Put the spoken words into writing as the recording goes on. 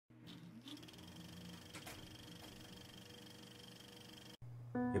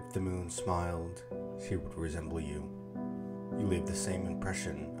If the moon smiled, she would resemble you. You leave the same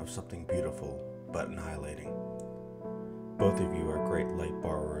impression of something beautiful but annihilating. Both of you are great light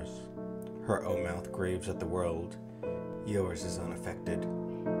borrowers. Her own mouth graves at the world, yours is unaffected.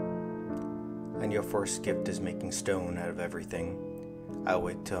 And your first gift is making stone out of everything. I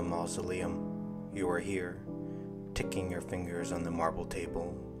wake to a mausoleum. You are here, ticking your fingers on the marble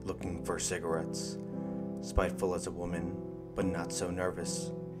table, looking for cigarettes, spiteful as a woman, but not so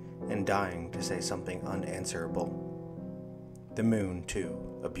nervous, and dying to say something unanswerable. The moon, too,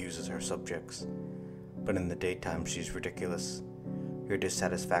 abuses her subjects, but in the daytime she's ridiculous. Your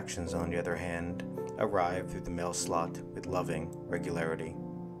dissatisfactions, on the other hand, arrive through the mail slot with loving regularity.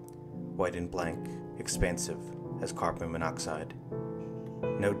 White and blank, expansive as carbon monoxide.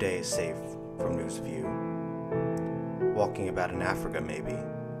 No day is safe from news of you. Walking about in Africa maybe,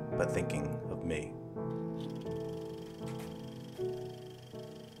 but thinking of me.